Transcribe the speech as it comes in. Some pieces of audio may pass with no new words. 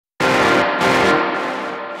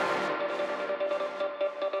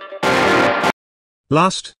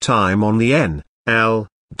Last time on the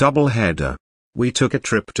Doubleheader, we took a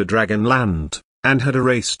trip to Dragonland, and had a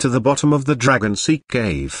race to the bottom of the Dragon Sea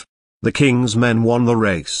Cave. The King's men won the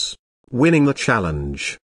race, winning the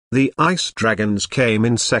challenge. The Ice Dragons came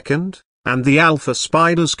in second, and the Alpha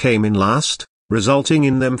Spiders came in last, resulting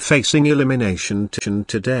in them facing elimination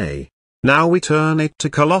today. Now we turn it to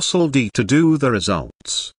Colossal D to do the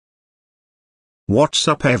results. What's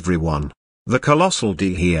up everyone? The Colossal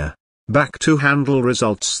D here, back to handle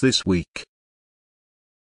results this week.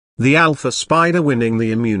 The Alpha Spider winning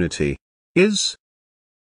the immunity is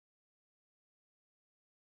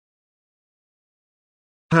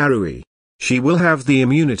Harui. She will have the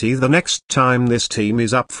immunity the next time this team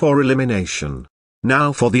is up for elimination.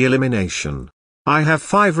 Now for the elimination. I have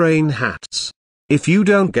 5 rain hats. If you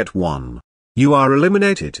don't get one, you are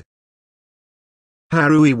eliminated.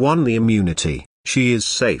 Harui won the immunity, she is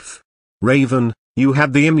safe. Raven, you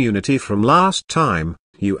had the immunity from last time,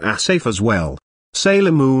 you are safe as well.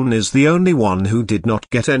 Sailor Moon is the only one who did not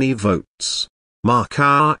get any votes.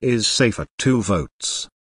 Markar is safe at 2 votes.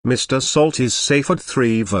 Mr. Salt is safe at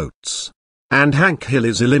 3 votes. And Hank Hill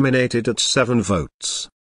is eliminated at 7 votes.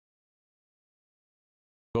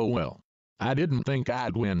 Oh well. I didn't think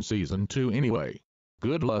I'd win Season 2 anyway.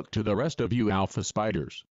 Good luck to the rest of you Alpha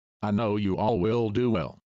Spiders. I know you all will do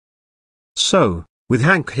well. So, with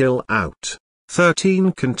Hank Hill out,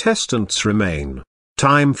 13 contestants remain.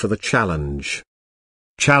 Time for the challenge.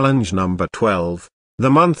 Challenge number 12. The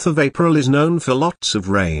month of April is known for lots of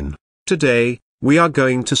rain. Today, we are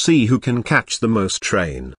going to see who can catch the most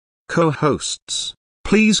rain. Co-hosts,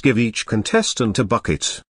 please give each contestant a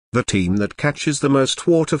bucket. The team that catches the most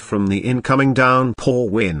water from the incoming downpour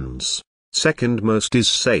wins. Second most is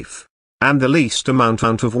safe. And the least amount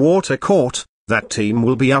of water caught, that team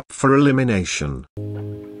will be up for elimination.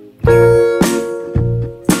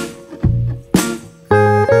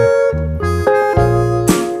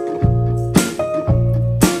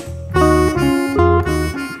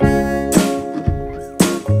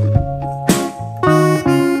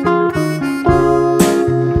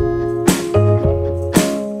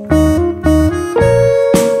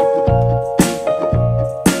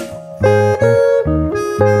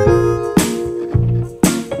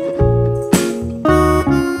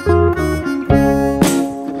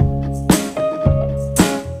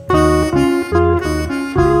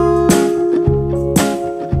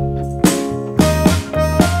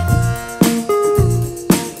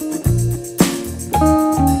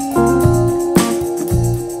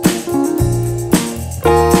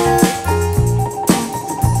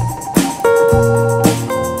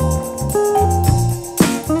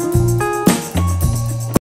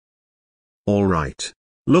 Alright.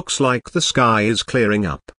 Looks like the sky is clearing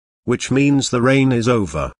up, which means the rain is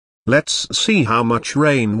over. Let's see how much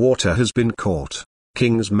rainwater has been caught.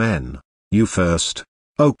 King's men, you first.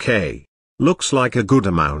 Okay. Looks like a good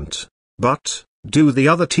amount. But, do the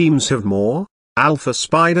other teams have more? Alpha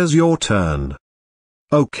Spiders, your turn.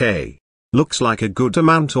 Okay. Looks like a good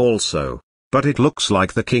amount also, but it looks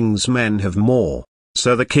like the King's men have more,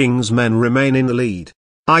 so the King's men remain in the lead.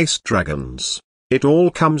 Ice Dragons. It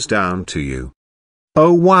all comes down to you.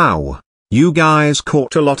 Oh wow, you guys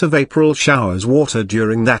caught a lot of April showers water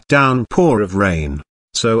during that downpour of rain.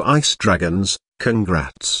 So Ice Dragons,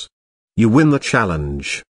 congrats. You win the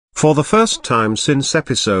challenge. For the first time since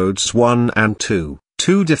episodes 1 and 2,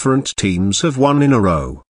 2 different teams have won in a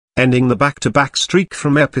row, ending the back-to-back streak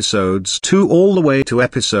from episodes 2 all the way to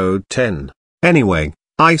episode 10. Anyway,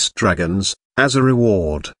 Ice Dragons, as a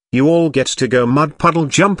reward, you all get to go mud puddle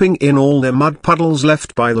jumping in all the mud puddles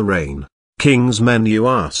left by the rain. King's men, you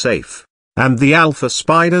are safe. And the Alpha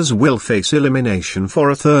Spiders will face elimination for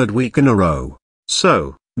a 3rd week in a row.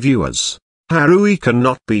 So, viewers, Harui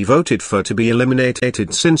cannot be voted for to be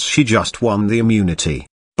eliminated since she just won the immunity.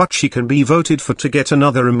 But she can be voted for to get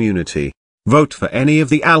another immunity. Vote for any of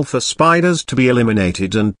the Alpha Spiders to be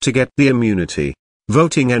eliminated and to get the immunity.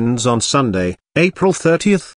 Voting ends on Sunday, April 30th.